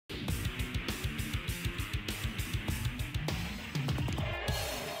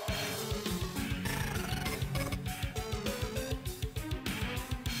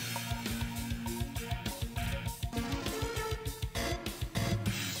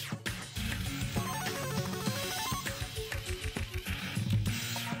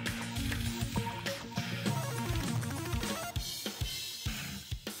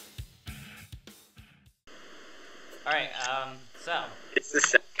Alright, so. It's the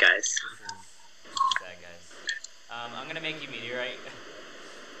set, guys. This is sad, guys. I'm gonna make you meteorite.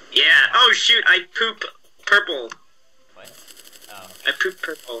 Yeah. Oh shoot! I poop purple. What? Oh. I poop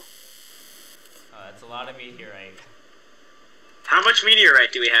purple. Oh, that's a lot of meteorite. How much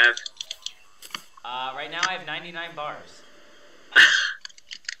meteorite do we have? Right now I have 99 bars.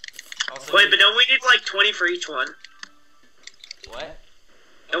 Also, Wait, but don't we need like 20 for each one? What?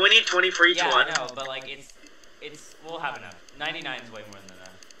 Don't we need 20 for each yeah, one? I know, but like we'll have enough. 99 is way more than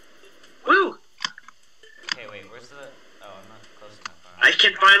enough. Woo! Okay, wait, where's the? Oh, I'm not close enough. I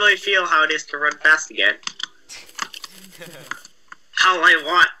can finally feel how it is to run fast again. How I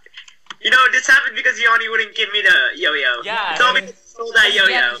want. You know, this happened because Yanni wouldn't give me the yo-yo. Yeah. So we stole that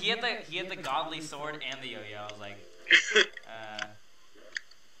yo-yo. He had the godly sword and the yo-yo. I was like,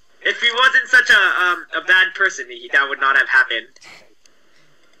 If he wasn't such a bad person, that would not have happened.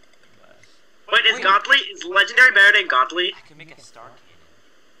 Wait, is legendary better than godly? I can make a star cannon.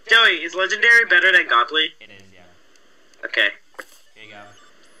 Joey, is legendary better than godly? It is, yeah. Okay. Here you go.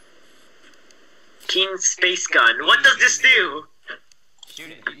 Keen space gun. What does this do?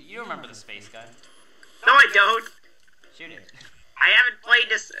 Shoot it. You remember the space gun? No, I don't. Shoot it. I haven't played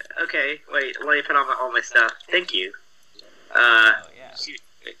this. Okay, wait. Let me put on all my stuff. Thank you. Oh yeah. Shoot.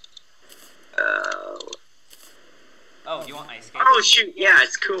 Oh, you want ice skates? Oh shoot! Yeah,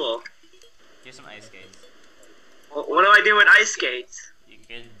 it's cool. Here's some ice skates. What do I do with ice skates? You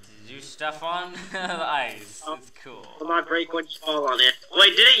can do stuff on the ice. Oh. It's cool. Will not break when you fall on it.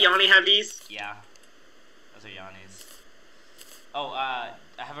 Wait, didn't Yanni have these? Yeah. Those are Yanni's. Oh, I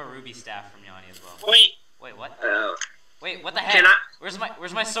have a ruby staff from Yanni as well. Wait. Wait, what? Oh. Wait, what the heck? Can I?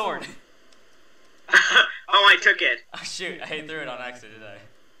 Where's my sword? Oh, I took it. Oh shoot, I threw it on accident, did I?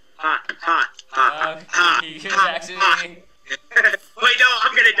 Ha ha ha ha You ha. accidentally. Wait, no,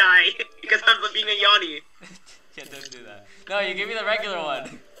 I'm gonna die because I'm being a Yanni. Yeah, don't do that. No, you gave me the regular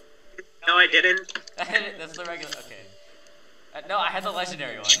one. No, I didn't. That's the regular. Okay. No, I had the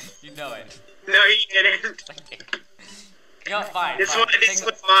legendary one. You know it. No, you didn't. You know, fine. This fine.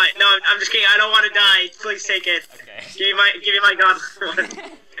 was fine. No, I'm just kidding. I don't want to die. Please take it. Okay. Give me my god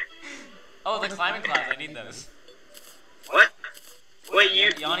one. Oh, the climbing clouds. I need those. What? Wait,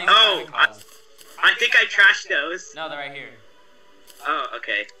 you? Yanni's Oh, climbing clouds. I think I trashed those. No, they're right here. Oh,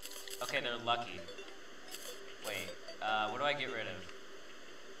 okay. Okay, they're lucky. Wait, what do I get rid of?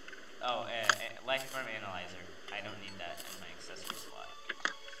 Oh, life form analyzer. I don't need that in my accessory slot.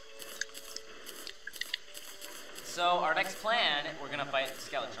 So, our next plan, we're gonna fight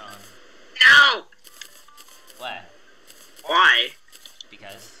Skeletron. No! What? Why?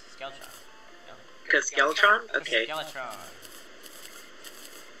 Because Skeletron. No. Because Skeletron? Okay. Skeletron.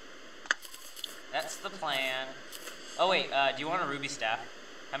 That's the plan. Oh wait, do you want a ruby staff?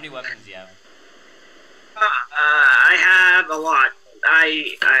 How many weapons do you have? I have a lot.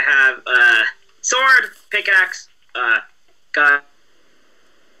 I have sword, pickaxe, gun,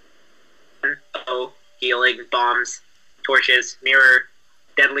 healing, bombs, torches, mirror,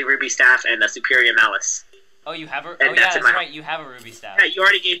 deadly ruby staff, and a superior malice. Oh, you have a. And Oh yeah, that's my right. You have a ruby staff. Yeah, you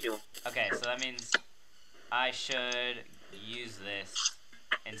already gave me one. Okay, so that means I should use this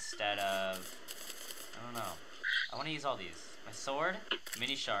instead of. I don't know. I want to use all these. My sword,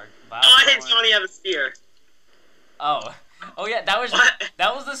 mini shark, Oh, I didn't only have a spear. Oh, oh yeah, that was What?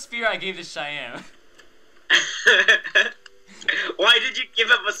 that was the spear I gave to Cheyenne. Why did you give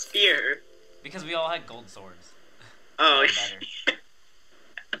up a spear? Because we all had gold swords. Oh, Better.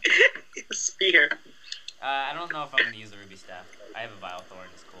 spear. I don't know if I'm gonna use the ruby staff. I have a vile thorn.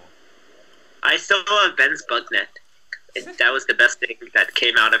 It's cool. I still have Ben's bug net. That was the best thing that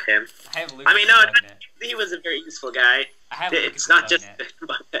came out of him. I have Lucas. I mean, no, he was a very useful guy. I have It's Lucas' not bug just net. Ben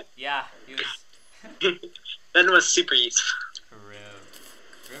bug net. Yeah, he was. Ben was super useful. Oh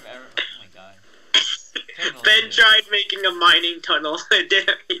my god. Ben tried making a mining tunnel, and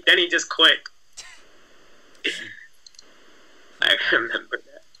then he just quit. I remember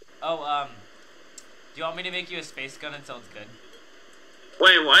that. Oh, do you want me to make you a space gun until it's good?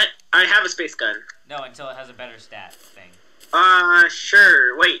 Wait, what? I have a space gun. No, until it has a better stat thing.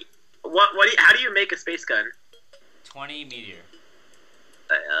 Sure. Wait, how do you make a space gun? 20 meteor.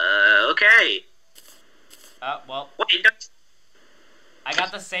 Okay. Well, Wait, no. I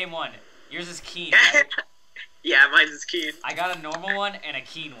got the same one. Yours is keen, right? Yeah, mine's is keen. I got a normal one and a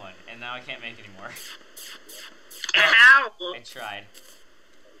keen one, and now I can't make anymore. Ow! I tried.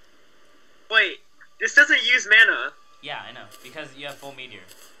 Wait, this doesn't use mana. Yeah, I know, because you have full meteor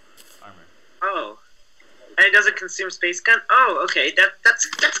armor. Oh. And it doesn't consume space gun? Oh, okay,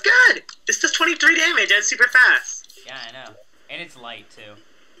 that's good! This does 23 damage and it's super fast. Yeah, I know. And it's light, too.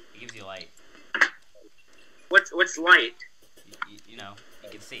 It gives you light. What's light? You know, you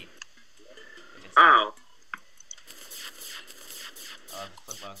can see. If it's Oh. Oh,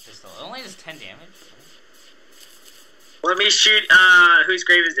 flintlock pistol. It only does 10 damage. Let me shoot. Whose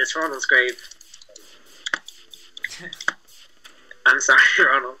grave is this? Ronald's grave. I'm sorry,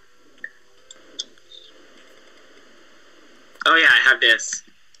 Ronald. Oh yeah, I have this.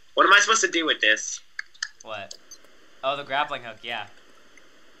 What am I supposed to do with this? What? Oh, the grappling hook. Yeah.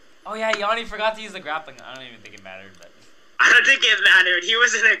 Oh yeah, Yanni forgot to use the grappling hook. I don't even think it mattered, but. I don't think it mattered. He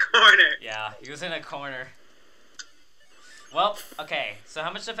was in a corner. Yeah, he was in a corner. Well, okay. So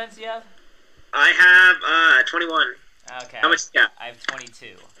how much defense do you have? I have 21. Okay. How much? Yeah. I have 22.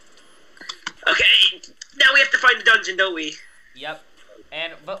 Okay. Now we have to find the dungeon, don't we? Yep.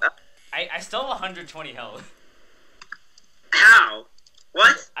 And but I still have 120 health. How?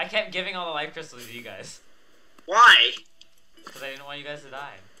 What? I kept giving all the life crystals to you guys Why? because I didn't want you guys to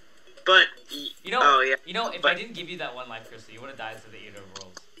die. But You know. Oh yeah. You know, if but, I didn't give you that one life crystal, you would have died to the Eater of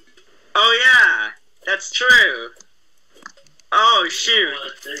Worlds. Oh yeah. That's true. Oh shoot.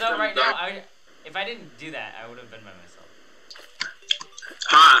 So right now, if I didn't do that, I would have been by myself.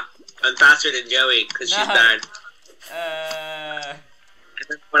 Ha! I'm faster than Joey because she's bad.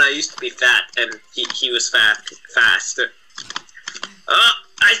 When I used to be fat and he was fast. Oh,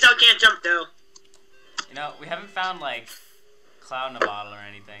 I still can't jump though. You know, we haven't found like cloud in a bottle or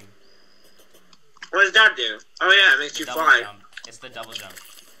anything. What does that do? Oh yeah, it makes you Double fly. jump. It's the double jump.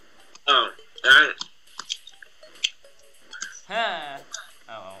 Oh, alright. Huh.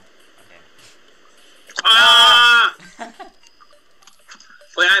 Oh. Okay. Ah!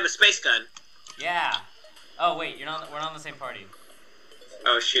 Wait, I have a space gun. Yeah. Oh wait, we're not on the same party.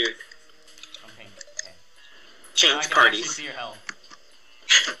 Oh shoot. I'm pink. Okay. Change Now I can parties. actually see your health.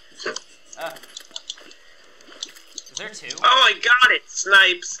 Is there two? Oh, I got it!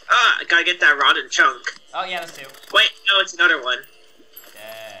 Snipes. I gotta get that rotten chunk. Oh yeah, there's two. Wait, no, it's another one.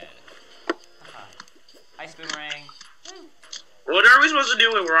 Dead. Ice boomerang. What are we supposed to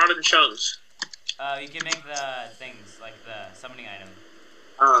do with rotten chunks? You can make the things like the summoning item.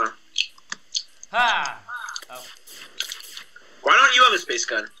 Ha! Oh, Why don't you have a space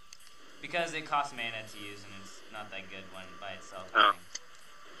gun? because it costs mana to use and it's not that good one by itself. I Oh.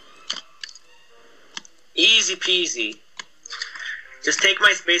 think. Easy peasy. Just take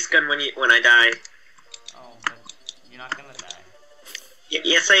my space gun when I die. Oh, but you're not gonna die.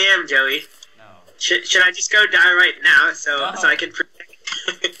 Yes, I am, Joey. No. Should I just go die right now so No. I can protect?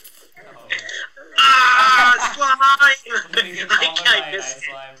 No. Ah, slime! I'm gonna get followed by an ice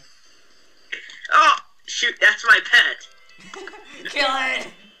slime. Oh, shoot, that's my pet. Kill it!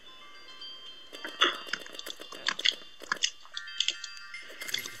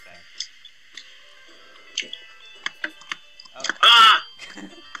 Oh. Ah!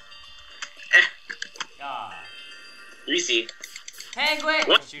 Ah. Easy. Penguin!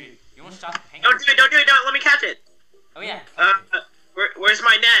 What? Shoot it. You won't stop the penguin. Don't do it, don't let me catch it. Oh yeah. Where's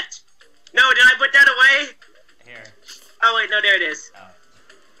my net? No, did I put that away? Here. Oh wait, no, there it is. Oh.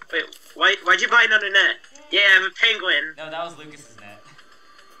 Wait, why'd you buy another net? Yeah, I have a penguin. No, that was Lucas's net.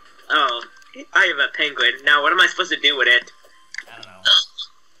 Oh, I have a penguin. Now, what am I supposed to do with it? I don't know.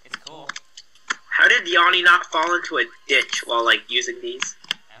 It's cool. How did Yanni not fall into a ditch while, like, using these?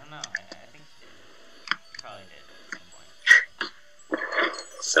 I don't know. I think he did. He probably did at some point.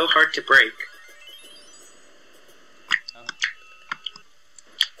 So hard to break.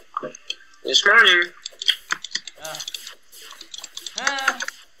 Oh. This morning. Ah.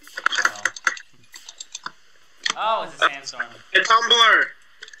 Oh, it's a sandstorm. A tumbler.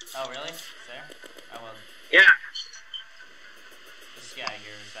 Oh, really? It's there? Oh, well. Yeah. Let's just get out of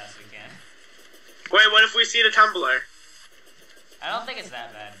here as fast as we can. Wait, what if we see the tumbler? I don't think it's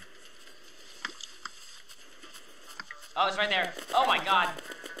that bad. Oh, it's right there. Oh my god.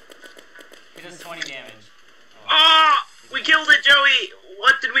 It does 20 damage. Oh, we killed it, Joey.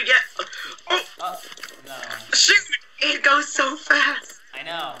 What did we get? Oh, Oh, no. shoot. It goes so fast. I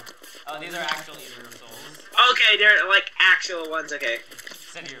know. Oh, these are actual Eater of Souls. Okay, they're like actual ones, okay.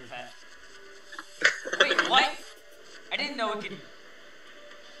 Send to your pet. Wait, what? I didn't know it could...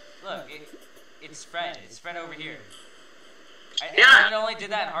 Look, it's spread. It's spread over here. Yeah. It only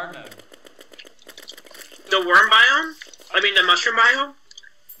did that in hard mode. The worm biome? I mean the mushroom biome?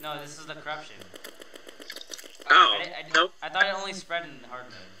 No, this is the corruption. Oh, nope. I thought it only spread in hard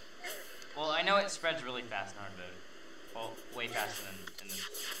mode. Well, I know it spreads really fast in hard mode. Well, way faster than in the...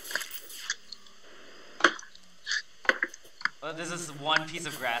 Well, there's this one piece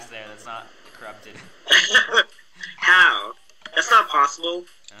of grass there that's not corrupted. How? That's not possible.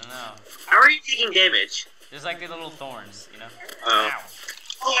 I don't know. How are you taking damage? There's like the little thorns, you know? Oh. Ow.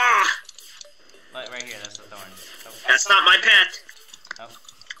 Ah! Right here, that's the thorns. Oh. That's not my pet. Oh.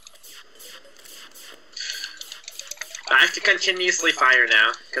 I have to continuously fire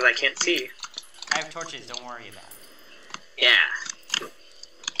now, because I can't see. I have torches, don't worry about it. Yeah.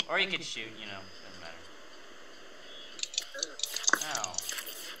 Or you could shoot, you know, doesn't matter. Oh.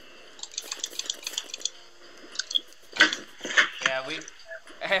 Yeah,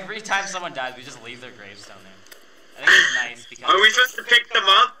 every time someone dies, we just leave their gravestone there. I think it's nice because... Are we supposed to pick them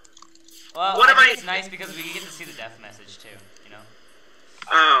up? Well, what I think it's nice because we get to see the death message too, you know?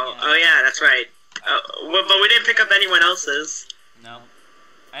 Oh yeah, that's right. Well, but we didn't pick up anyone else's. No.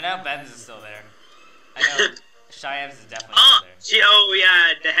 I know Ben's is still there. I know Cheyenne's is definitely still there. Oh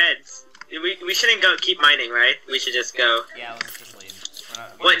yeah, the heads. We shouldn't go keep mining, right? We should just go. Yeah, let's just leave.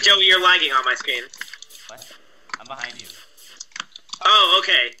 What, Joey, you're lagging on my screen. What? I'm behind you. Oh,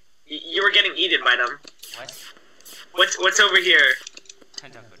 okay. You were getting eaten by them. What? What's over here?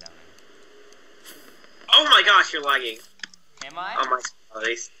 Don't go down there. Oh my gosh, you're lagging. Am I? On my screen, at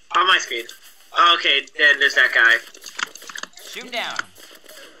least. On my screen. Okay, then there's that guy. Shoot him down.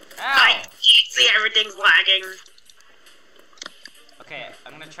 Ow! I can't see, everything's lagging. Okay,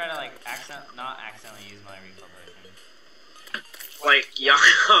 I'm gonna try to like not accidentally use my recoil potion. Like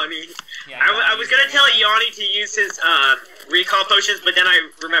Yanni. Yeah, I was gonna tell Yanni to use his recall potions, but then I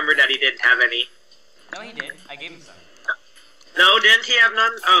remembered that he didn't have any. No, he did. I gave him some. No, didn't he have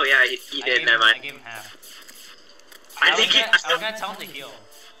none? Oh yeah, he did. Never mind. I gave him half. I was gonna tell him to heal.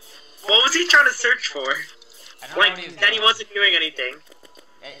 What was he trying to search for? I don't know what he was doing. He wasn't doing anything.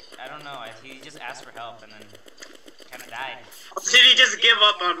 I don't know. He just asked for help and then kind of died. Did he just give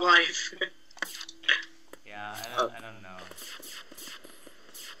up on life? Yeah, I don't know.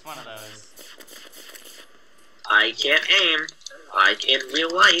 It's one of those. I can't aim. Like in real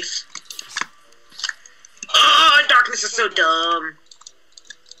life. Oh, darkness is so dumb.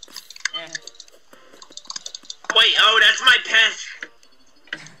 Eh. Wait, oh, that's my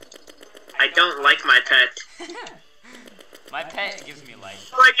pet. I don't like my pet. My pet gives me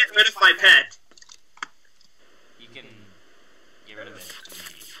life. How do I get rid of my pet? You can get rid of it.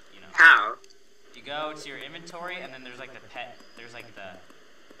 You know. How? You go to your inventory, and then there's like the pet. There's like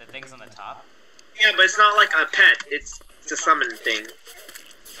the things on the top. Yeah, but it's not like a pet. It's a summon thing. Wait,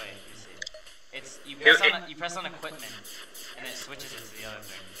 let me see. It's you press on equipment, and it switches it to the other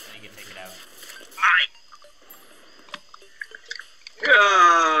thing, and you can take it out.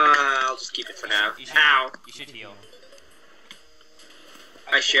 I'll just keep it for now. You should heal.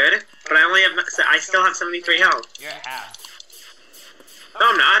 I should, but I still have 73 health. You're at half. No,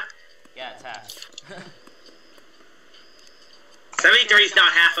 I'm not. Yeah, it's half. 73 is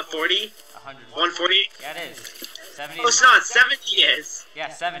not half of 40. 140. Yeah, it is. 70. Oh, it's not. 70 is. Yeah,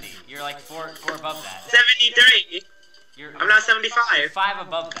 70. You're like four above that. 73. I'm not 75. You're 5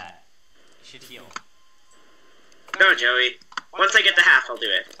 above that. You should heal. No, Joey. Once I get the half, I'll do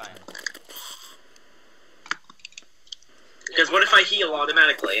it. Fine. Because what if I heal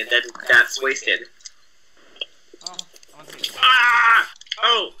automatically and then that's wasted? Well, I want to see. Ah!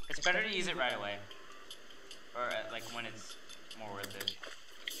 Oh! It's better to use it right away. Or, like, when it's more worth it.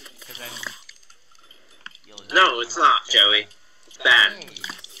 Because then you'll just... No, it's not, Joey. It's bad.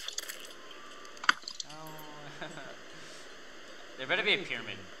 No. There better be a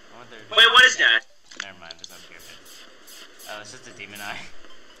pyramid. Wait, what is that? Never mind, there's no pyramid. Oh, it's just a demon eye.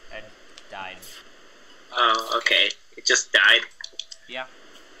 That died. Oh, okay. It just died. Yeah.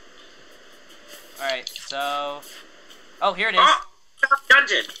 Alright, so... Oh, here it is. Oh!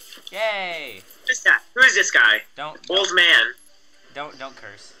 Dungeon! Yay! Who is that? Who is this guy? Old man. Don't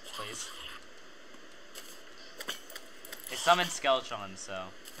curse, please. It summons Skeletron,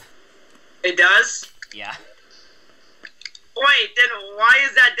 so... It does? Yeah. Wait, then why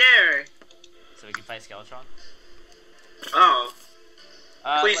is that there? So we can fight Skeletron? Oh.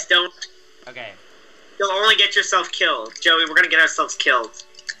 Please don't. Okay. You'll only get yourself killed. Joey, we're gonna get ourselves killed.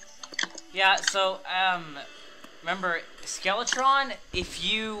 Yeah, so, remember, Skeletron, if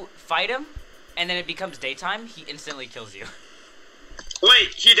you fight him, and then it becomes daytime, he instantly kills you.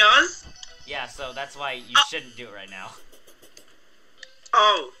 Wait, he does? Yeah, so that's why you shouldn't do it right now.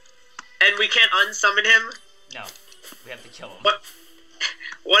 Oh. And we can't unsummon him? No. We have to kill him.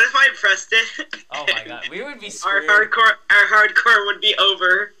 What if I pressed it? Oh my god, we would be screwed. Our hardcore would be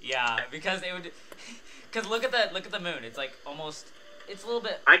over. Yeah, because it would... Because look at the moon. It's like almost... It's a little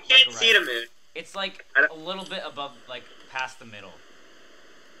bit... I can't see the moon. It's like a little bit above, like, past the middle.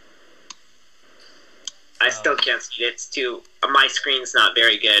 I still can't see it. It's too... My screen's not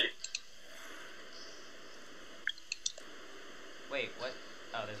very good. Wait, what?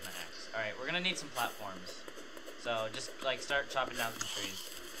 Oh, there's my axe. Alright, we're gonna need some platforms. So, just, like, start chopping down some trees.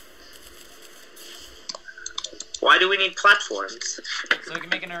 Why do we need platforms? So we can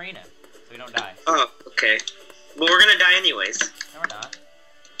make an arena, so we don't die. Oh, okay. Well, we're gonna die anyways. No, we're not.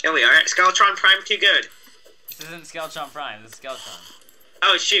 Yeah, we are. Skeletron Prime too good. This isn't Skeletron Prime, this is Skeletron.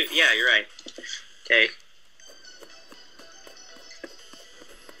 Oh, shoot. Yeah, you're right. Okay.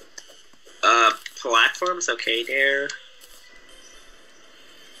 Platforms? Okay, there.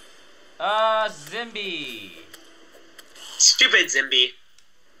 Zimby! Stupid Zimby.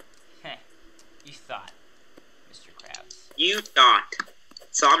 Heh. You thought, Mr. Krabs. You thought.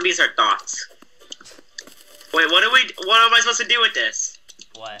 Zombies are thoughts. Wait, what am I supposed to do with this?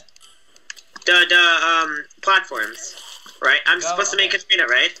 What? The platforms. Right? I'm supposed to make an arena,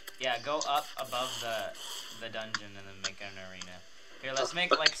 right? Yeah, go up above the dungeon and then make an arena. Here, let's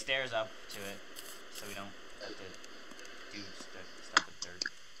make like stairs up to it, so we don't have to do stuff with dirt.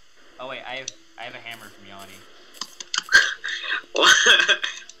 Oh wait, I have a hammer from Yanni.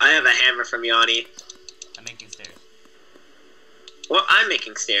 I have a hammer from Yanni. I'm making stairs. Well, I'm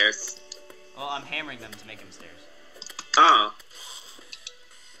making stairs. Well, I'm hammering them to make them stairs. Oh.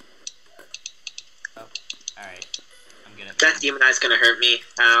 Oh, alright. I'm good at That demon eye's gonna hurt me.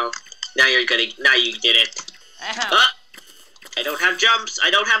 Ow. Now you did it. Ow. I don't have jumps. I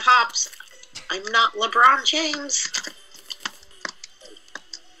don't have hops. I'm not LeBron James.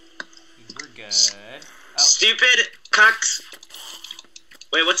 We're good. Oh. Stupid cucks.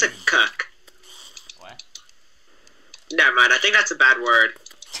 Wait, what's a cuck? What? Never mind. I think that's a bad word.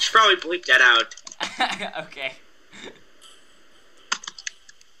 You should probably bleep that out. Okay.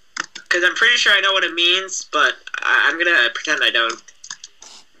 Because I'm pretty sure I know what it means, but I'm gonna pretend I don't.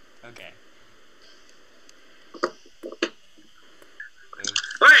 Okay.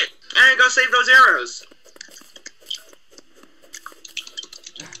 Alright, and go save those arrows.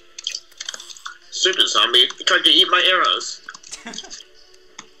 Stupid zombie, you tried to eat my arrows.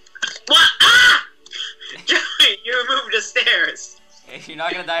 What? Ah! Joey, you moved the stairs. You're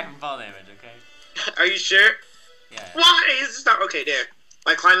not gonna die from fall damage, okay? Are you sure? Yeah. Why is this not okay? There,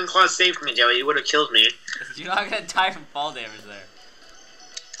 my climbing claws saved me, Joey. You would have killed me. You're not gonna die from fall damage there.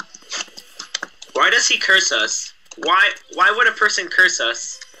 Why does he curse us? Why would a person curse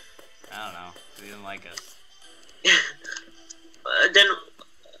us? I don't know. He doesn't like us. Then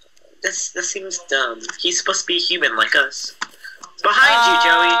that seems dumb. He's supposed to be human like us. Behind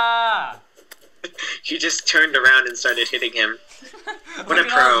you, Joey. You just turned around and started hitting him. What a Look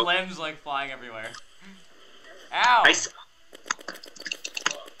at pro. all his limbs like flying everywhere. Ow!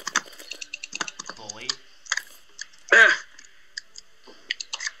 Bully. Ugh.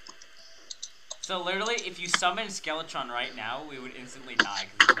 So literally, if you summon Skeletron right now, we would instantly die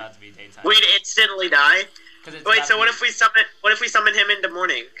because it's about to be daytime. We'd instantly die. Wait, so what if we summon him in the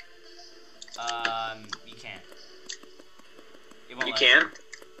morning? You can't. It won't You let can't?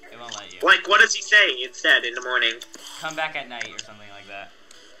 It won't let you. Like, what does he say instead in the morning? Come back at night or something like that.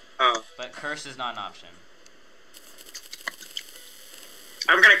 Oh. But curse is not an option.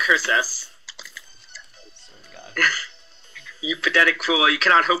 I'm gonna curse us. Swear to God. You pathetic fool, you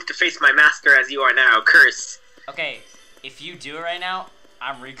cannot hope to face my master as you are now. Curse. Okay, if you do it right now,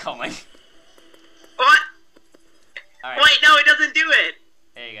 I'm recalling. What? Alright. Wait, no, it doesn't do it.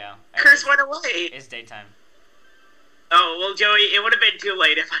 There you go. Curse went away. It's daytime. Oh, well, Joey, it would have been too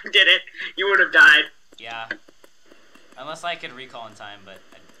late if I did it. You would have died. Yeah. Unless I could recall in time, but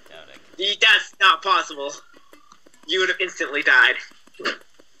I doubt I could. That's not possible. You would have instantly died.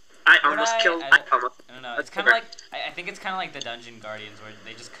 I almost killed. I don't know. It's kind of like I think it's kind of like the Dungeon Guardians, where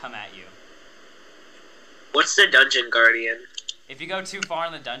they just come at you. What's the Dungeon Guardian? If you go too far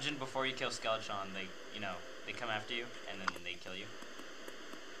in the dungeon before you kill Skeletron, they come after you and then they kill you.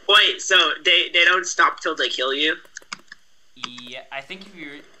 Wait, so they don't stop till they kill you? Yeah, I think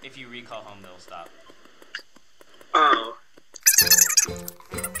if you recall home, they'll stop. Oh.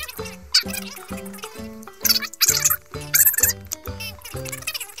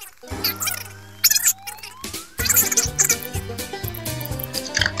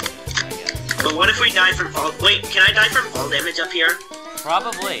 But what if we die from fall? Wait, can I die from fall damage up here?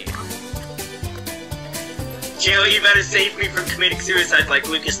 Probably. Joe, you better save me from committing suicide like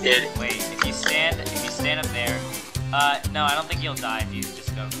Lucas did. Wait, if you stand up there, no, I don't think you'll die if you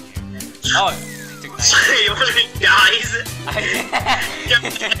just go from here. Oh, you took 9. You want to dies?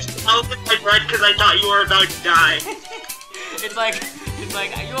 I was in my bread because I thought you were about to die. It's like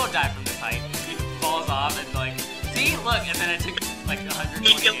you won't die from this height. It falls off and like, see, look, and then I took like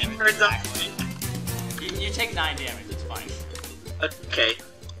 120 damage. Exactly. You take 9 damage. It's fine. Okay.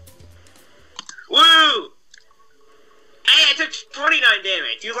 Woo! Hey, I took 29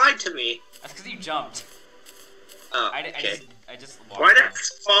 damage. You lied to me. That's because you jumped. Oh, okay. I just Why does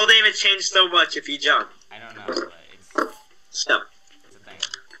fall damage change so much if you jump? I don't know. But So. It's a thing.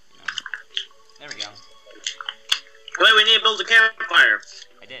 You know. There we go. Wait, we need to build a campfire.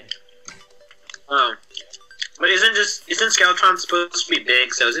 I did. Oh. But isn't Skeletron supposed to be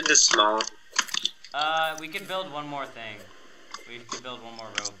big, so is it just small? We could build one more thing. We could build one more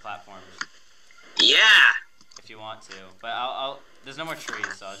row of platforms. Yeah! If you want to. But I'll there's no more trees,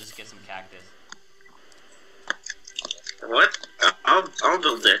 so I'll just get some cactus. What? I'll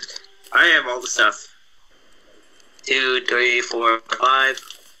build it. I have all the stuff. 2, 3, 4, 5.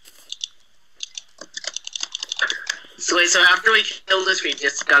 So wait, so after we kill this, we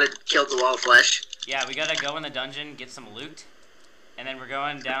just gotta kill the wall of flesh? Yeah, we gotta go in the dungeon, get some loot, and then we're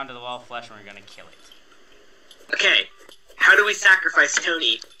going down to the wall of flesh and we're gonna kill it. Okay. How do we sacrifice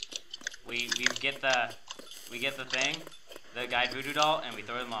Tony? We get the thing, the guide voodoo doll, and we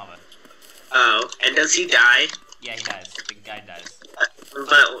throw it in lava. Oh, and does he die? Yeah, he dies. The guide dies.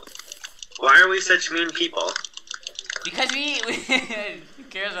 But why are we such mean people? Because who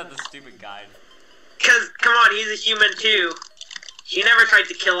cares about the stupid guide? Because, come on, he's a human too. He never tried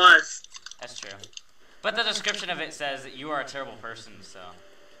to kill us. That's true. But the description of it says that you are a terrible person, so...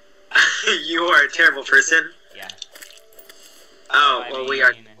 You are a terrible person? Yeah. Oh, well, we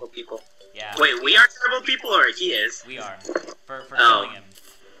are terrible people. Yeah. Wait, we are terrible people, or he is? We are. For killing him.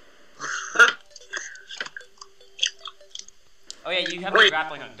 Oh yeah, you have the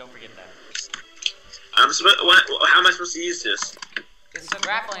grappling hook, don't forget that. How am I supposed to use this? It's a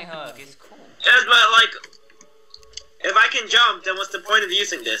grappling hook, it's cool. Yes, but like, if I can jump, then what's the point of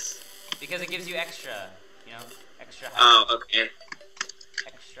using this? Because it gives you extra, you know, extra height. Oh, okay.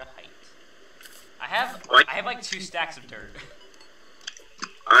 Extra height. I have like 2 stacks of dirt.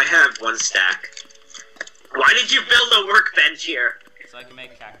 I have 1 stack. Why did you build a workbench here? So I can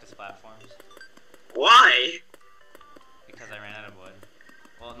make cactus platforms. Why? Because I ran out of wood.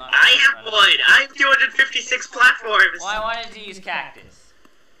 Well, not. I have wood. I have 256 platforms. Well, I wanted to use cactus.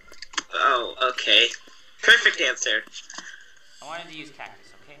 Oh, okay. Perfect answer. I wanted to use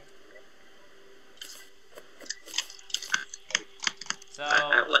cactus, okay? So,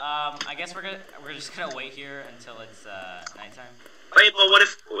 I guess we're just gonna wait here until it's nighttime. Wait, but what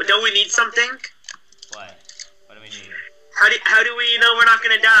if don't we need something? What? What do we need? How do we know we're not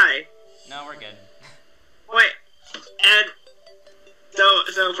gonna die? No, we're good. Wait, and so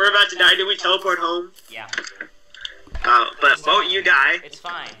if we're about to die, do we teleport home? Yeah. Oh, but won't you die? It's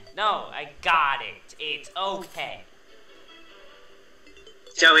fine. No, I got it. It's okay.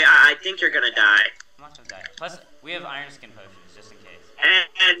 Joey, I think you're gonna die. I'm not gonna die. Plus, we have iron skin potions, just in case.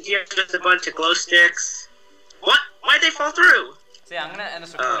 And here's just a bunch of glow sticks. What? Why'd they fall through? So yeah, I'm gonna end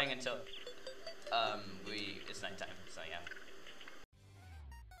this recording until it's nighttime.